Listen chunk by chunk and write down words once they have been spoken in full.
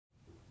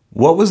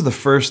What was the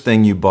first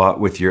thing you bought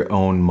with your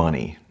own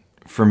money?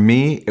 For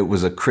me, it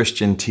was a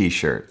Christian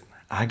t-shirt.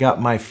 I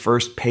got my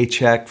first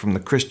paycheck from the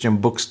Christian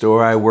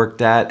bookstore I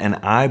worked at, and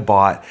I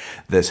bought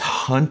this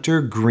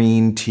hunter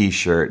green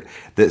t-shirt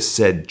that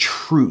said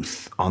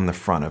truth on the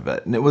front of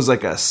it. And it was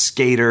like a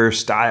skater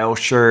style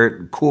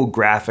shirt, cool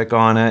graphic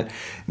on it.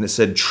 And it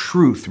said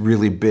truth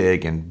really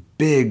big and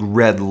big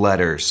red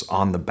letters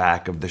on the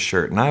back of the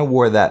shirt. And I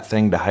wore that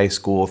thing to high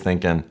school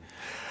thinking,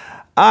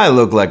 I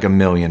look like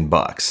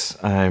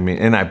 $1,000,000. I mean,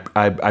 and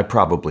I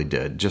probably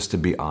did, just to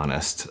be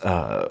honest.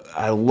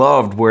 I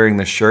loved wearing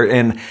the shirt,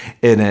 and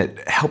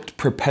it helped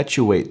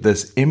perpetuate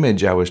this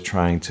image I was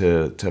trying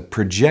to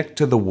project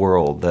to the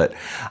world that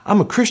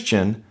I'm a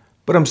Christian,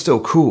 but I'm still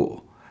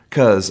cool.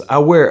 Because I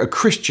wear a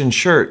Christian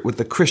shirt with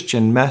a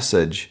Christian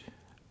message,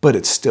 but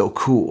it's still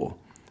cool.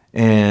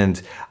 And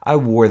I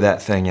wore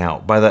that thing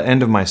out. By the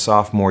end of my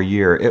sophomore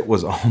year, it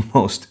was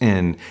almost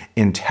in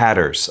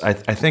tatters. I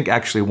think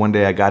actually one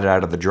day I got it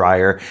out of the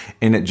dryer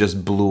and it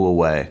just blew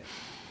away.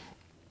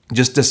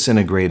 Just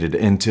disintegrated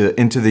into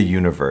the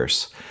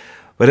universe.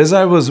 But as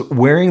I was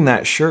wearing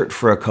that shirt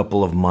for a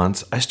couple of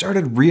months, I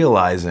started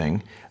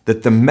realizing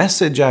that the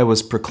message I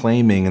was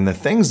proclaiming and the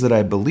things that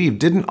I believed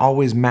didn't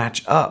always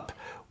match up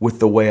with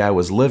the way I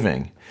was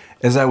living.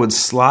 As I would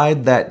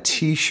slide that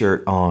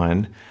t-shirt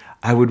on,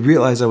 I would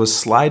realize I was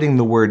sliding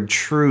the word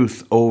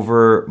truth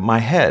over my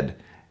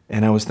head.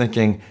 And I was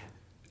thinking,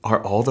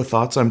 are all the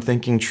thoughts I'm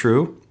thinking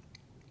true?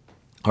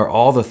 Are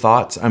all the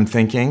thoughts I'm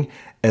thinking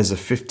as a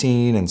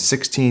 15 and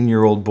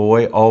 16-year-old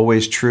boy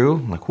always true?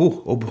 I'm like,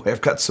 oh boy,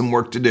 I've got some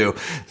work to do.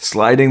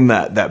 Sliding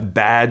that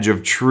badge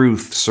of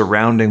truth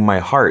surrounding my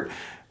heart.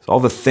 All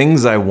the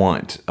things I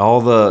want,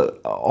 all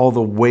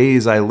the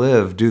ways I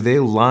live, do they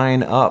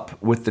line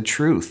up with the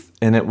truth?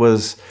 And it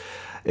was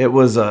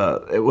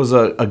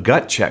a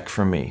gut check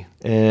for me.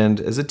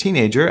 And as a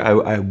teenager,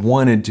 I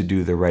wanted to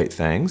do the right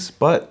things,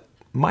 but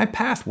my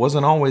path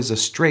wasn't always a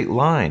straight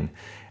line.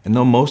 And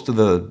though most of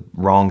the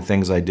wrong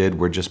things I did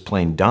were just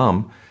plain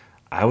dumb,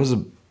 I was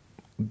a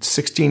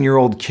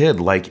 16-year-old kid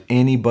like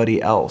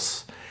anybody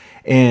else.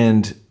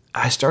 And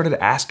I started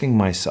asking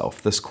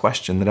myself this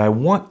question that I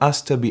want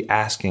us to be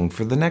asking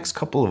for the next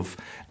couple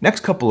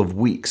of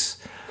weeks.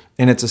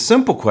 And it's a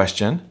simple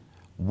question.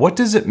 What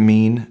does it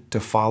mean to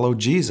follow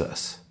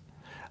Jesus?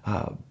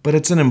 But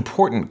it's an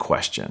important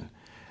question.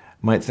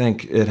 You might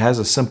think it has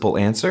a simple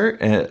answer,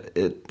 and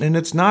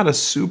it's not a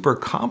super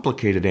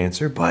complicated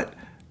answer, but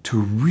to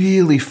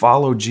really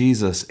follow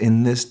Jesus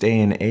in this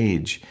day and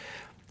age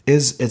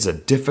is a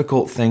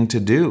difficult thing to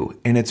do.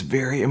 And it's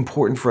very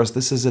important for us.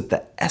 This is at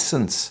the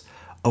essence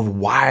of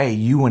why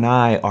you and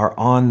I are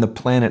on the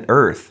planet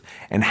Earth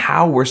and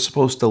how we're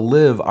supposed to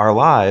live our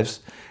lives.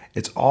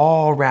 It's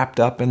all wrapped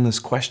up in this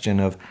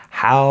question of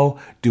how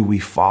do we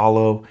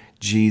follow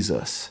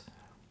Jesus?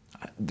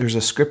 There's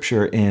a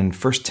scripture in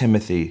 1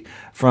 Timothy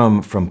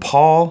from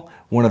Paul,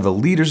 one of the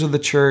leaders of the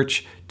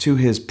church, to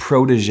his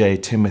protege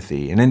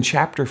Timothy. And in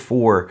chapter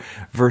 4,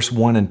 verse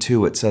 1 and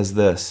 2, it says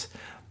this,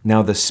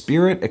 "Now the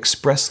Spirit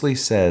expressly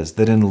says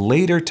that in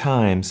later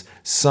times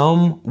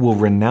some will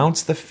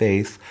renounce the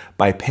faith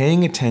by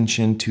paying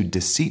attention to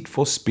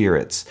deceitful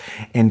spirits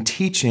and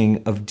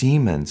teaching of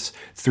demons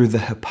through the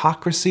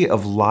hypocrisy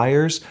of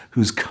liars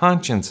whose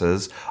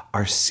consciences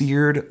are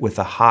seared with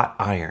a hot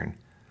iron."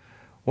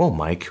 Whoa,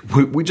 Mike,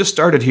 we just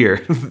started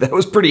here. That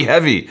was pretty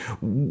heavy.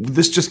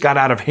 This just got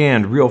out of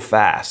hand real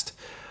fast.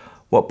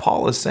 What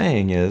Paul is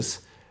saying is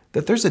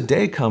that there's a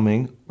day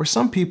coming where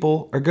some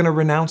people are going to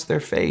renounce their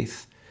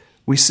faith.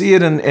 We see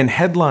it in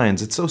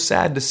headlines. It's so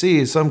sad to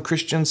see. Some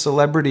Christian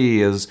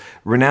celebrity has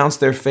renounced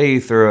their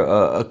faith, or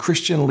a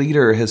Christian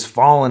leader has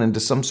fallen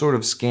into some sort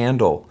of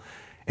scandal.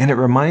 And it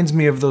reminds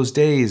me of those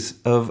days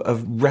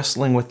of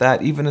wrestling with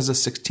that, even as a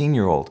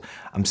 16-year-old.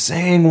 I'm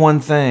saying one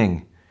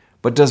thing,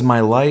 but does my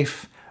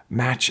life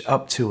match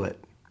up to it?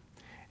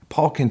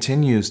 Paul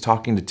continues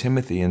talking to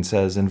Timothy and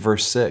says in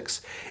verse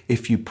 6,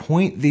 "If you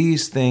point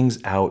these things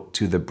out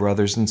to the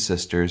brothers and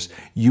sisters,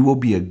 you will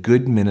be a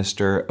good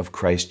minister of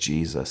Christ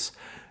Jesus,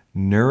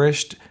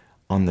 nourished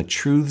on the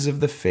truths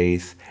of the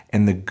faith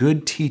and the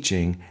good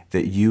teaching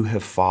that you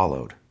have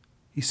followed."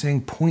 He's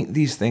saying point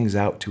these things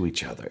out to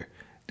each other.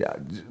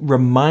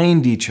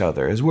 Remind each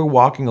other as we're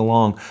walking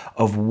along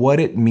of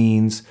what it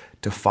means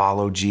to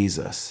follow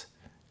Jesus.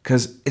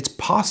 Because it's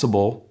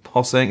possible,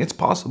 Paul's saying, it's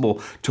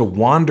possible to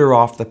wander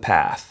off the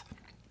path.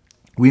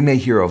 We may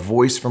hear a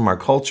voice from our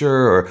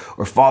culture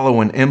or follow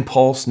an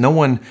impulse. No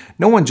one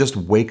just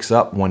wakes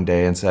up one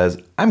day and says,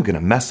 I'm going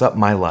to mess up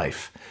my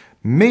life.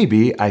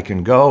 Maybe I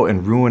can go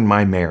and ruin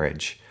my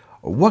marriage.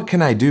 Or what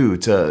can I do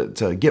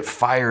to get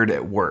fired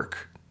at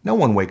work? No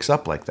one wakes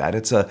up like that.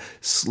 It's a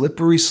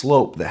slippery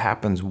slope that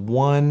happens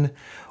one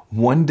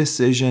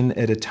decision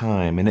at a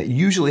time. And it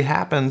usually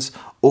happens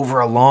over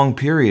a long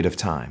period of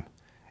time.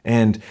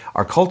 And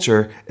our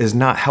culture is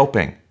not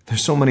helping.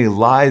 There's so many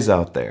lies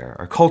out there.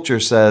 Our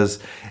culture says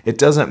it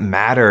doesn't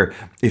matter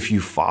if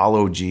you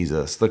follow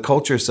Jesus. The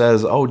culture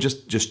says, oh,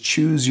 just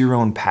choose your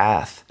own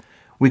path.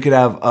 We could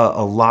have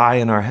a lie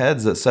in our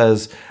heads that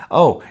says,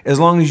 oh, as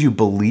long as you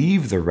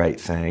believe the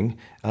right thing,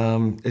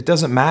 it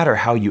doesn't matter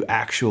how you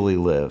actually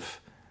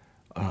live.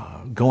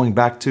 Going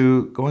back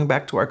to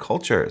our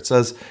culture, it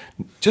says,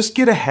 just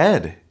get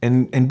ahead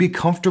and be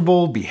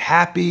comfortable, be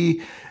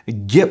happy,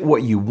 get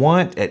what you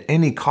want at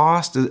any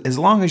cost. As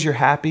long as you're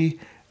happy,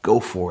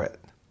 go for it.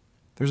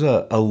 There's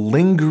a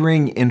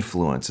lingering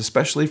influence,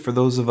 especially for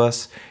those of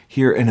us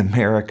here in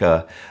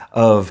America,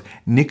 of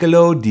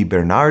Niccolo di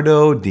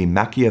Bernardo di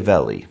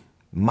Machiavelli.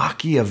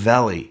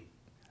 Machiavelli.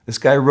 This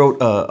guy wrote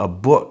a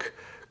book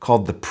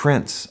called The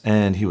Prince,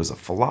 and he was a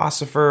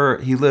philosopher.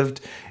 He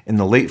lived in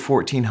the late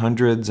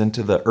 1400s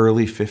into the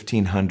early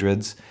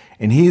 1500s,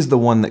 and he's the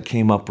one that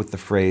came up with the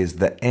phrase,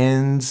 the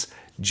ends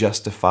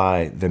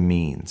justify the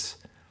means.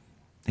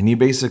 And he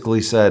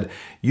basically said,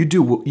 you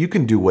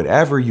can do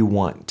whatever you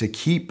want to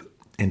keep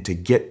and to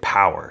get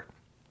power.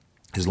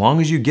 As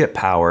long as you get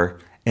power,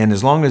 and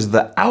as long as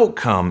the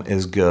outcome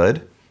is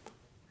good,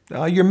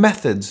 your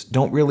methods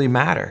don't really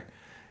matter.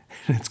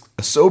 It's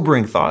a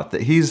sobering thought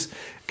that he's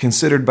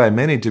considered by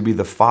many to be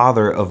the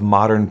father of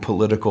modern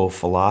political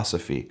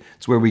philosophy.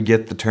 It's where we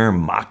get the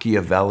term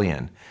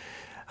Machiavellian.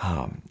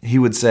 He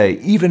would say,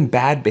 even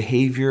bad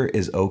behavior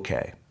is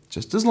okay,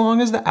 just as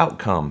long as the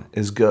outcome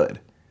is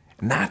good.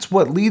 And that's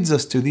what leads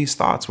us to these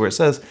thoughts where it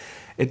says,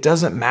 it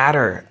doesn't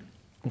matter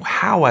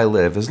how I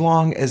live as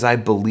long as I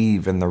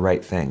believe in the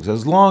right things.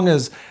 As long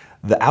as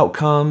the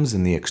outcomes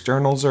and the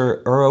externals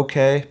are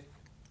okay,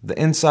 the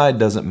inside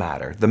doesn't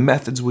matter. The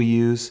methods we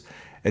use,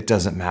 it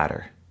doesn't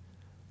matter.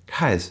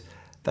 Guys,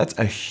 that's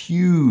a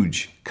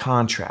huge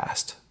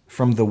contrast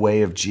from the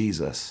way of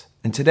Jesus.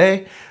 And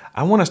today,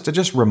 I want us to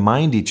just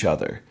remind each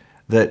other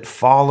that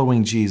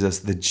following Jesus,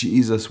 the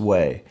Jesus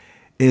way,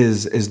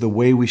 is the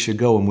way we should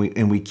go,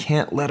 and we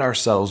can't let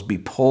ourselves be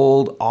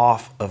pulled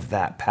off of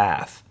that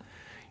path.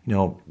 You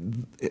know,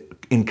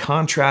 in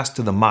contrast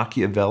to the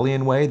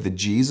Machiavellian way, the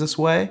Jesus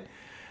way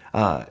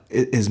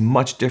is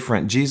much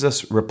different.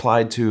 Jesus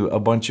replied to a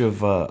bunch of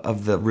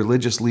the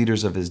religious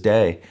leaders of his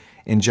day.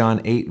 In John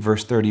 8,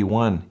 verse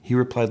 31, he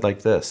replied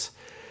like this.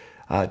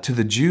 To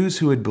the Jews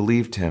who had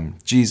believed him,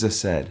 Jesus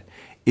said,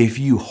 if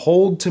you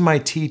hold to my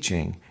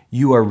teaching,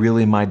 you are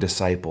really my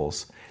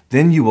disciples.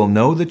 Then you will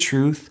know the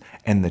truth,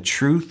 and the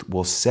truth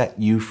will set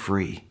you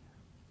free.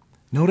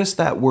 Notice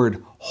that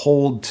word,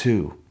 hold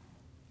to.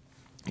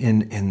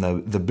 In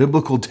the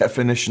biblical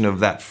definition of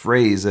that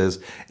phrase is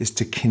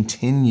to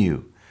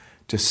continue,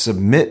 to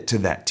submit to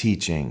that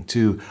teaching,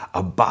 to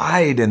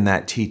abide in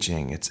that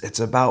teaching. It's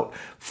about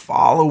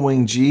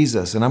following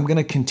Jesus, and I'm going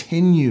to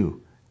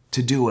continue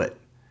to do it.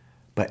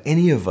 But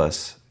any of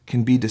us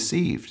can be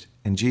deceived.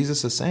 And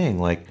Jesus is saying,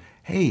 like,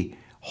 hey,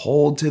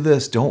 hold to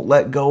this. Don't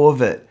let go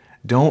of it.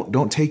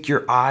 Don't take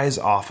your eyes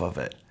off of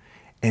it.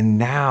 And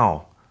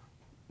now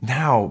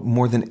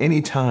more than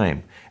any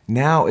time,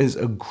 now is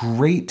a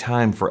great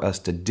time for us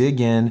to dig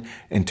in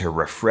and to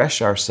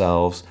refresh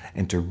ourselves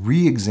and to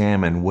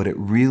re-examine what it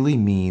really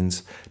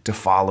means to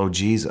follow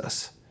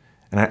Jesus.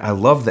 And I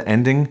love the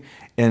ending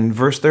in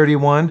verse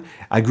 31.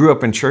 I grew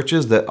up in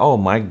churches that, oh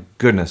my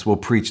goodness, will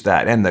preach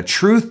that. And the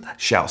truth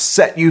shall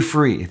set you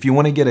free. If you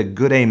want to get a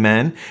good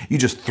amen, you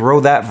just throw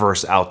that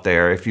verse out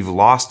there. If you've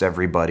lost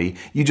everybody,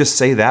 you just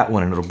say that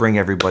one and it'll bring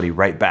everybody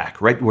right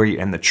back, right where you,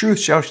 and the truth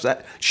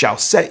shall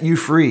set you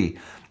free.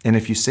 And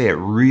if you say it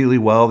really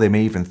well, they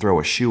may even throw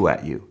a shoe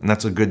at you. And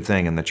that's a good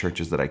thing in the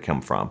churches that I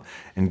come from.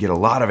 And get a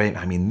lot of it.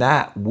 I mean,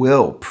 that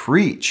will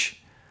preach.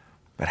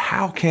 But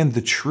how can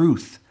the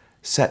truth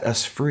set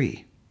us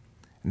free?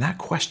 And that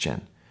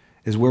question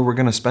is where we're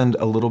going to spend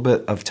a little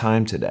bit of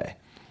time today.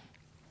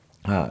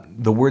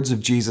 The words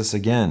of Jesus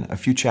again, a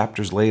few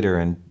chapters later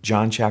in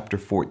John chapter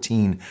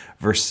 14,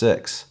 verse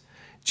 6.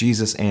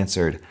 Jesus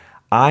answered,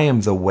 I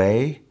am the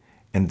way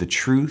and the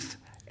truth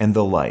and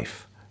the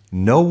life.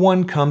 No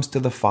one comes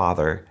to the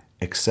Father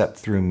except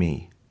through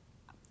me.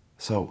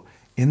 So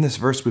in this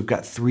verse, we've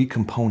got three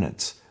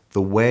components: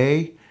 the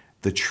way,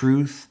 the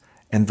truth,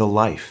 and the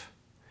life.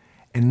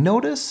 And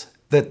notice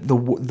that the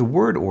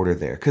word order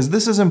there, because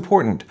this is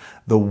important.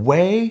 The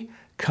way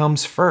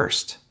comes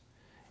first.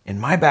 In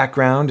my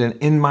background and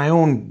in my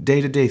own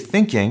day-to-day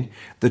thinking,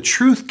 the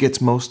truth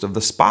gets most of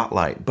the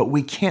spotlight, but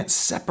we can't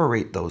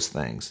separate those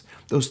things.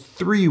 Those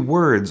three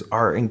words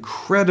are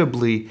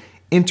incredibly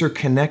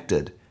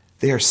interconnected.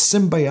 They are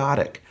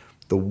symbiotic.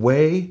 The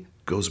way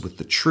goes with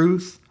the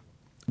truth,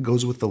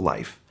 goes with the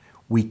life.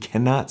 We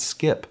cannot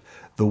skip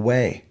the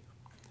way.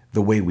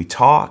 The way we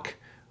talk,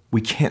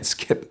 we can't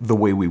skip the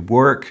way we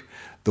work,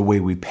 the way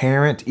we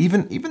parent,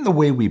 even the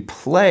way we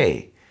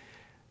play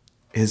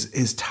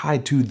is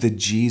tied to the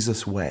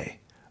Jesus way.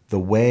 The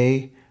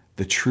way,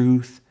 the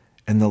truth,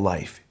 and the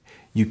life.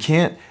 You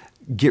can't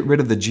get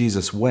rid of the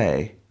Jesus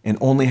way and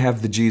only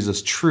have the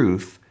Jesus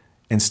truth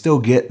and still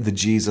get the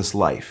Jesus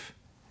life.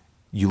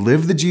 You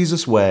live the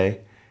Jesus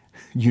way,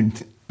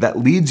 that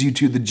leads you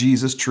to the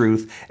Jesus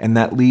truth, and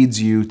that leads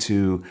you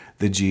to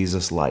the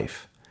Jesus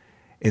life.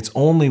 It's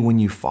only when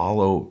you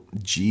follow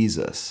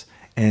Jesus,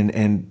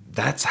 and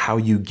that's how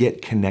you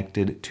get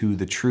connected to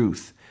the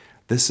truth.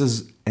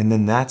 And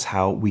then that's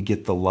how we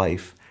get the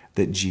life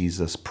that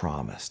Jesus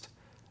promised.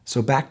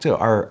 So back to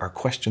our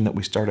question that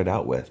we started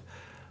out with.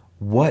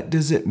 What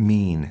does it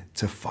mean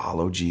to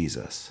follow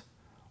Jesus?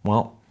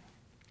 Well,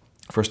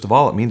 first of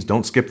all, it means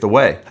don't skip the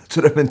way. That's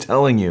what I've been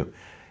telling you.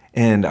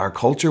 And our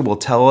culture will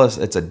tell us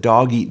it's a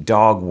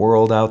dog-eat-dog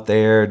world out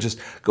there. Just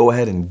go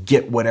ahead and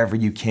get whatever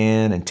you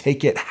can and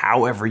take it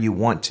however you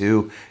want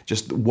to.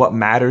 Just what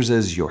matters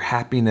is your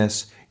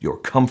happiness, your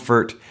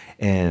comfort,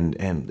 and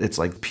it's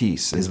like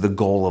peace is the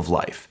goal of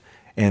life.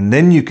 And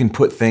then you can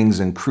put things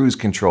in cruise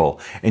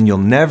control and you'll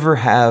never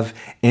have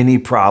any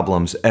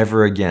problems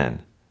ever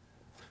again.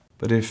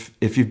 But if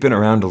you've been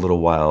around a little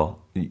while,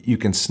 you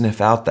can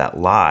sniff out that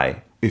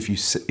lie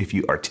if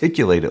you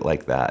articulate it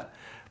like that.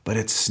 But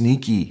it's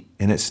sneaky,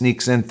 and it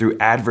sneaks in through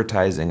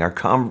advertising, our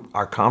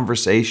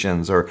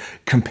conversations, or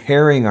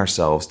comparing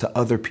ourselves to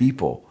other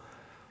people.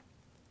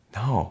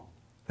 No,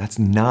 that's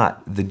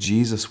not the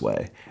Jesus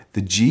way.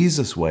 The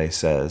Jesus way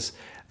says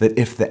that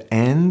if the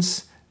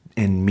ends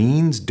and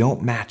means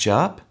don't match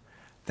up,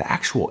 the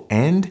actual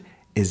end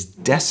is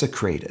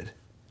desecrated.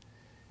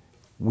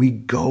 We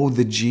go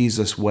the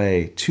Jesus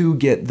way to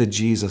get the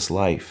Jesus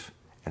life,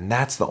 and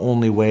that's the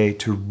only way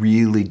to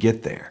really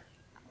get there.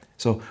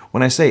 So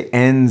when I say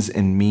ends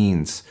and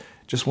means,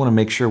 just want to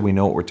make sure we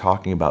know what we're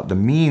talking about. The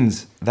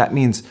means, that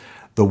means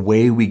the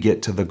way we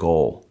get to the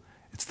goal.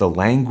 It's the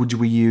language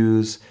we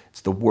use,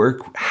 it's the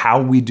work,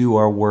 how we do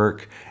our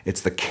work, it's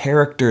the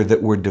character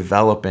that we're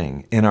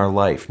developing in our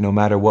life, no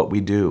matter what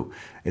we do.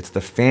 It's the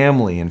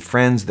family and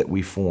friends that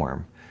we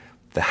form.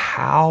 The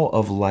how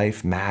of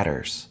life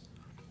matters.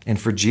 And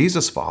for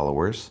Jesus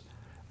followers,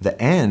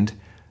 the end,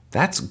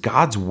 that's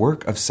God's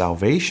work of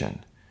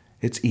salvation.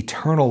 It's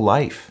eternal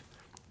life.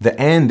 The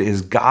end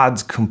is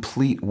God's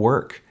complete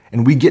work,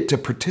 and we get to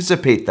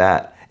participate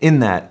in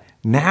that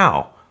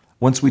now.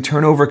 Once we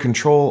turn over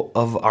control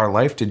of our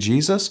life to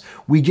Jesus,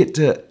 we get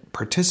to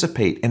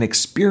participate and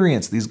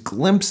experience these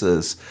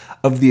glimpses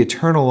of the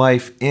eternal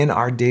life in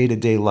our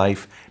day-to-day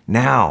life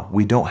now.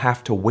 We don't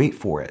have to wait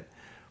for it.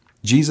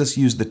 Jesus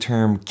used the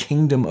term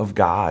kingdom of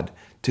God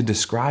to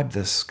describe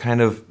this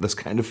kind of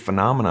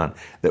phenomenon,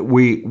 that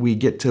we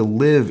get to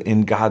live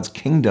in God's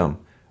kingdom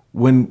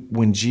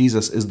when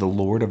Jesus is the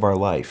Lord of our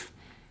life.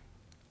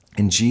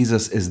 And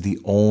Jesus is the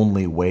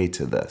only way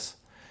to this.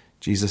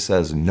 Jesus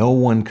says, no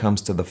one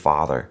comes to the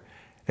Father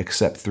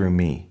except through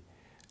me,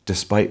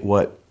 despite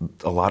what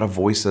a lot of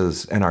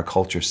voices in our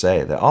culture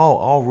say, that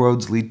all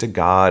roads lead to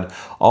God,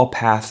 all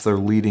paths are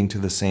leading to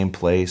the same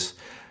place.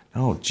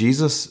 No,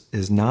 Jesus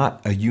is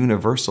not a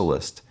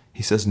universalist.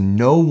 He says,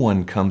 no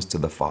one comes to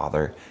the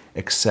Father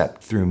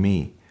except through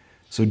me.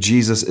 So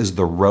Jesus is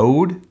the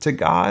road to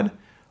God,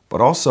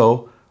 but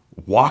also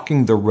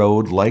walking the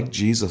road like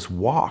Jesus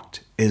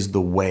walked is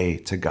the way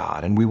to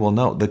God. And we will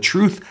know the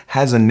truth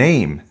has a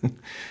name.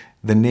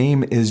 The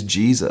name is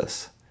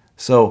Jesus.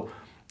 So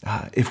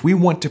if we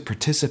want to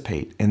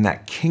participate in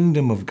that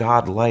kingdom of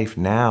God life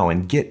now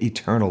and get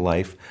eternal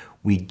life,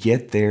 we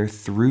get there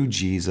through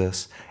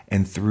Jesus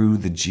and through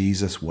the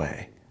Jesus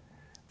way.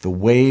 The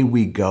way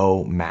we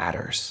go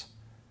matters.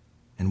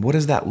 And what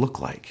does that look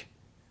like?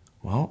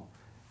 Well,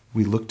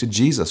 we look to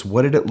Jesus.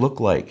 What did it look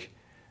like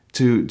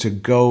to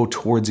go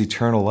towards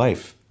eternal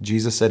life?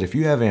 Jesus said, if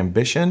you have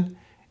ambition,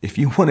 if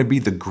you want to be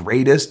the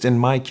greatest in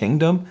my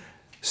kingdom,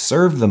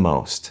 serve the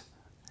most.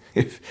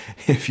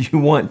 If you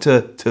want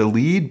to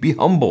lead, be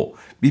humble,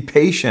 be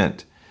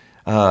patient,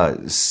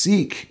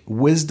 seek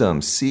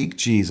wisdom, seek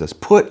Jesus,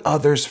 put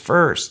others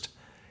first.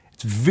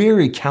 It's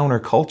very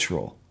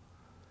countercultural.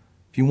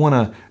 If you want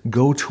to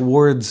go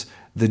towards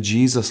the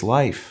Jesus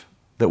life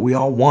that we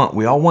all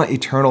want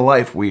eternal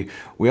life. We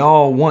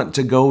all want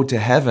to go to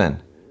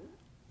heaven.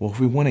 Well, if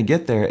we want to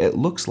get there, it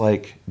looks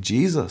like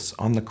Jesus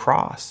on the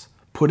cross,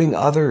 putting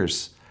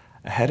others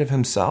ahead of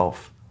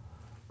himself,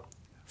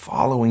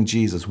 following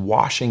Jesus,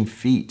 washing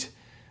feet,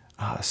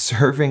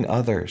 serving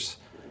others.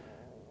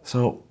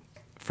 So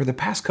for the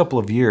past couple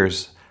of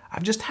years,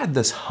 I've just had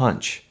this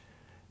hunch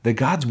that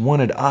God's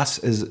wanted us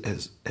as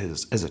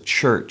a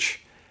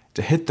church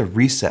to hit the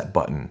reset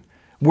button.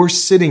 We're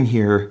sitting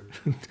here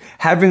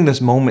having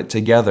this moment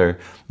together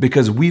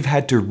because we've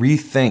had to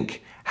rethink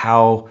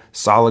how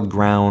Solid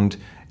Ground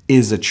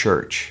is a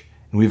church.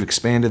 And we've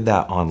expanded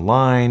that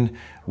online.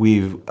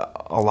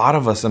 A lot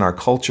of us in our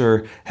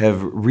culture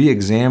have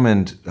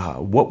re-examined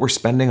what we're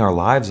spending our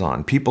lives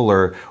on. People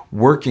are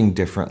working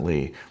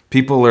differently.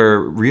 People are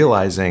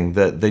realizing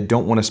that they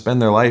don't want to spend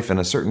their life in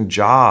a certain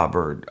job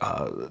or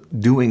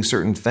doing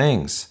certain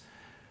things.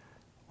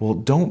 Well,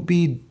 don't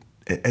be,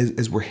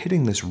 as we're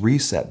hitting this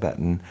reset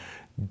button,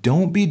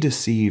 don't be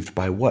deceived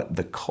by what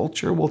the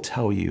culture will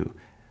tell you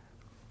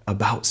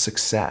about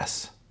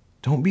success.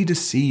 Don't be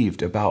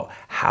deceived about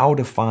how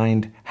to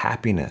find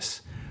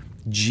happiness.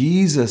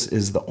 Jesus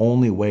is the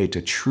only way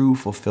to true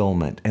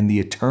fulfillment and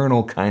the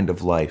eternal kind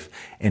of life,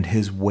 and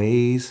his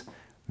ways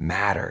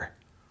matter.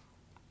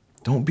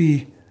 Don't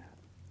be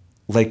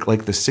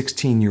like the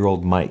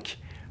 16-year-old Mike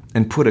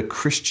and put a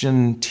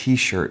Christian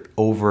t-shirt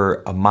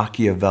over a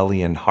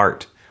Machiavellian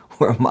heart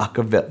or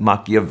a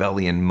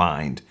Machiavellian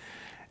mind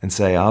and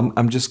say,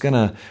 I'm just going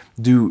to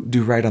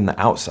do right on the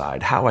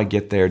outside. How I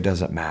get there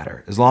doesn't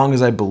matter, as long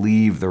as I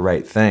believe the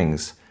right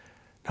things.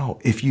 No,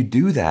 if you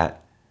do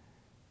that,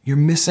 you're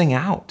missing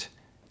out.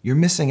 You're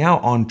missing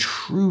out on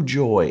true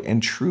joy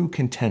and true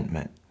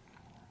contentment.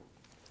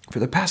 For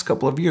the past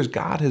couple of years,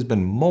 God has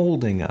been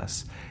molding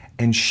us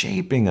and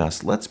shaping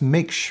us. Let's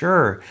make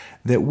sure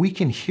that we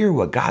can hear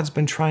what God's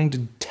been trying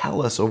to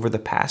tell us over the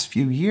past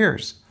few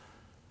years.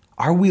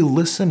 Are we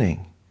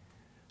listening?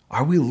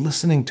 Are we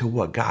listening to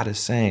what God is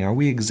saying? Are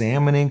we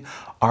examining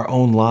our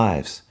own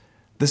lives?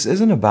 This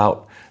isn't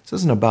about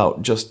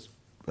just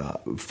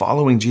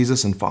following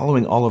Jesus and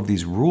following all of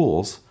these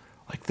rules.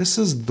 Like, this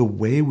is the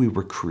way we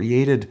were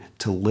created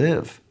to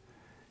live.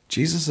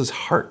 Jesus'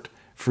 heart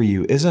for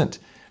you isn't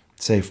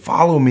say,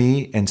 follow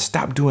me and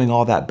stop doing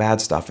all that bad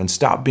stuff and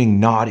stop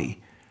being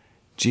naughty.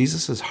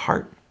 Jesus'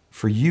 heart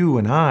for you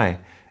and I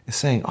is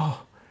saying,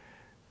 oh,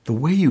 the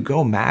way you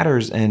go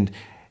matters. And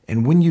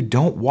when you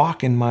don't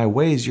walk in my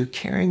ways, you're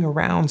carrying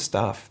around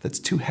stuff that's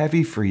too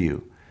heavy for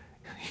you.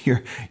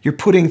 You're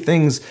putting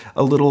things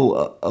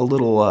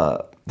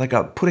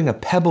like putting a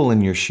pebble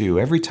in your shoe.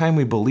 Every time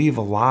we believe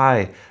a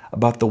lie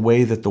about the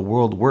way that the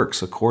world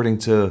works, according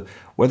to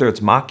whether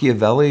it's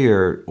Machiavelli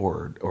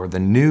or the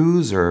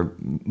news or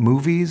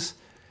movies,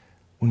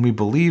 when we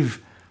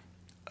believe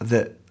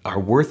that our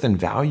worth and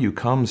value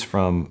comes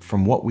from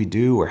what we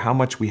do or how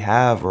much we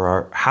have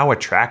or how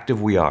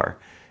attractive we are.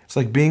 It's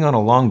like being on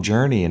a long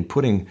journey and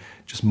putting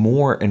just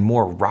more and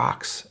more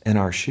rocks in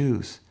our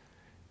shoes.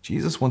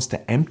 Jesus wants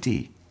to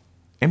empty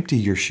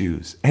your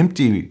shoes,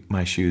 empty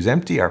my shoes,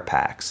 empty our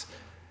packs,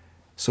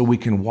 so we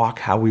can walk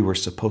how we were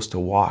supposed to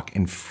walk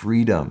in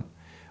freedom,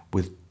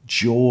 with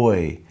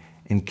joy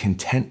and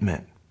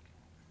contentment.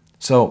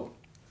 So,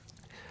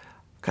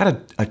 I've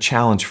got a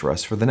challenge for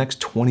us for the next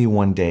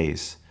 21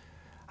 days.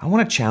 I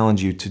want to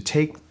challenge you to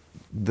take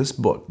this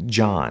book,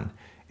 John,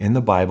 in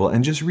the Bible,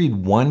 and just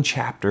read one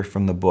chapter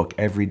from the book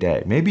every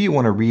day. Maybe you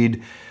want to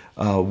read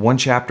one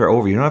chapter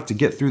over. You don't have to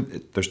get through,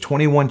 there's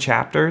 21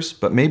 chapters,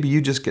 but maybe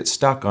you just get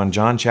stuck on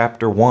John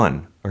chapter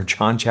 1 or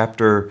John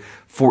chapter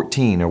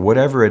 14 or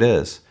whatever it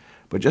is.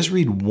 But just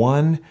read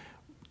one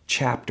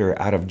chapter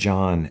out of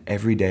John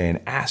every day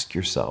and ask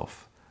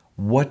yourself,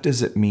 what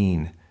does it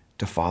mean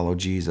to follow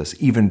Jesus?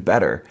 Even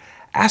better,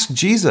 ask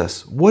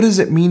Jesus, what does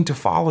it mean to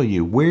follow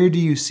you? Where do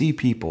you see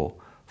people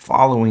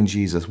following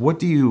Jesus? What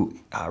do you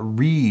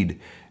read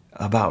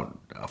about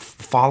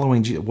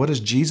following Jesus? What does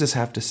Jesus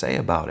have to say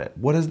about it?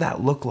 What does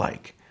that look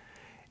like?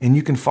 And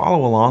you can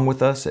follow along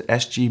with us at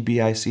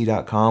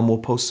sgbic.com. We'll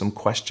post some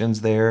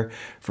questions there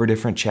for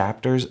different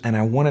chapters. And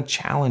I want to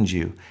challenge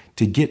you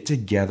to get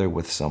together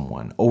with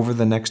someone over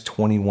the next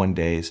 21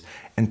 days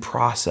and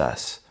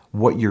process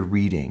what you're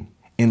reading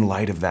in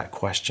light of that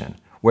question.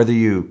 Whether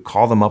you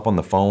call them up on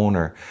the phone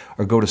or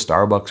go to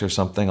Starbucks or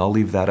something, I'll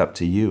leave that up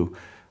to you.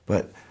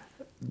 But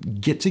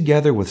get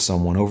together with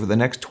someone over the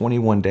next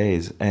 21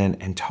 days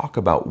and talk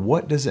about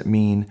what does it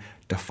mean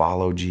to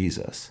follow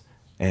Jesus?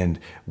 And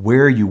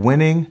where are you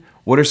winning?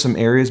 What are some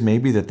areas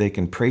maybe that they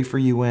can pray for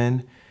you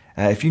in?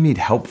 If you need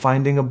help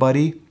finding a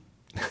buddy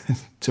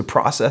to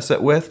process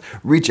it with,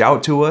 reach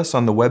out to us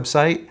on the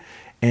website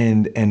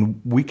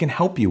and we can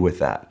help you with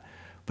that.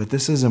 But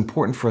this is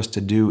important for us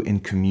to do in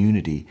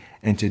community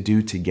and to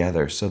do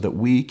together so that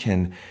we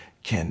can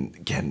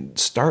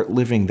start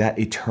living that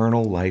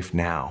eternal life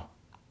now.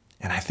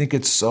 And I think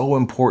it's so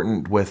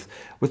important with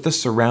the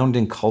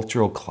surrounding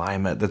cultural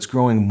climate that's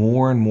growing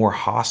more and more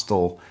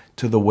hostile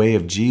to the way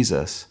of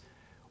Jesus.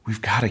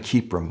 We've got to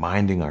keep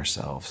reminding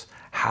ourselves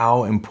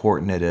how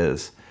important it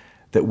is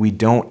that we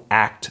don't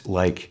act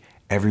like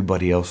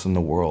everybody else in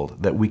the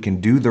world, that we can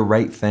do the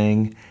right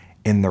thing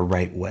in the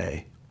right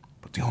way.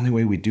 But the only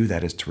way we do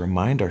that is to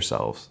remind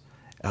ourselves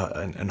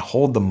and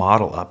hold the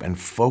model up and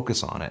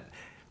focus on it.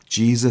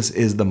 Jesus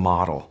is the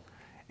model.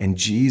 And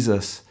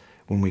Jesus,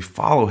 when we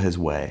follow his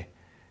way,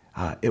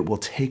 it will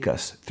take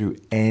us through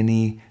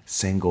any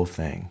single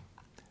thing.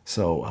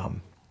 So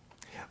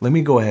let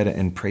me go ahead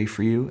and pray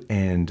for you,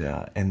 and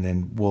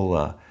then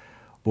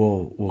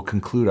we'll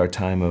conclude our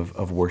time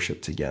of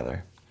worship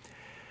together.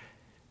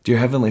 Dear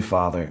Heavenly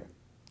Father,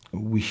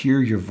 we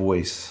hear your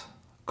voice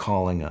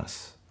calling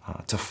us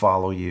to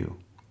follow you.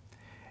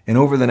 And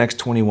over the next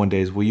 21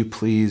 days, will you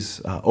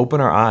please open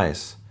our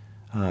eyes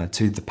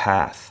to the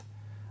path?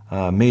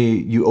 May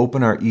you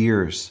open our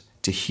ears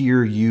to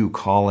hear you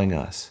calling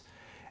us.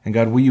 And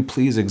God, will you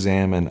please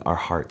examine our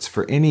hearts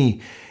for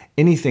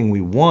anything we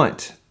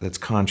want that's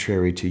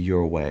contrary to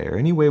your way, or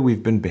any way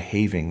we've been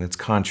behaving that's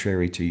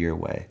contrary to your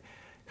way.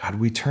 God,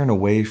 we turn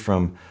away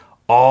from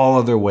all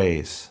other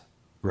ways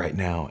right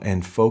now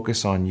and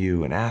focus on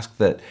you and ask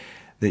that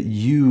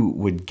you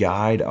would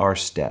guide our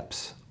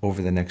steps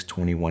over the next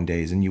 21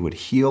 days and you would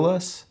heal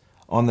us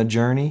on the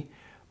journey,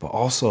 but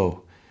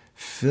also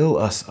fill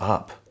us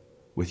up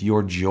with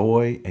your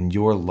joy and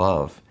your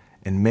love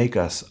and make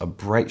us a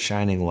bright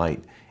shining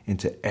light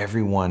into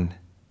everyone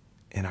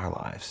in our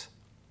lives.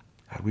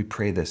 God, we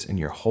pray this in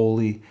your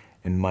holy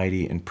and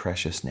mighty and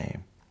precious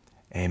name.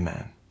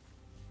 Amen.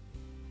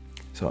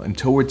 So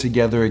until we're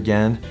together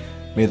again,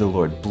 may the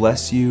Lord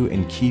bless you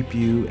and keep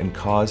you and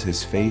cause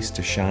his face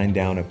to shine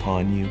down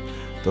upon you.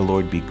 The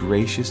Lord be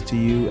gracious to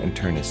you and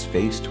turn his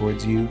face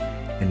towards you,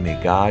 and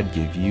may God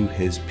give you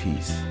his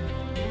peace.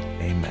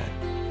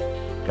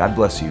 Amen. God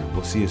bless you.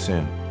 We'll see you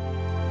soon.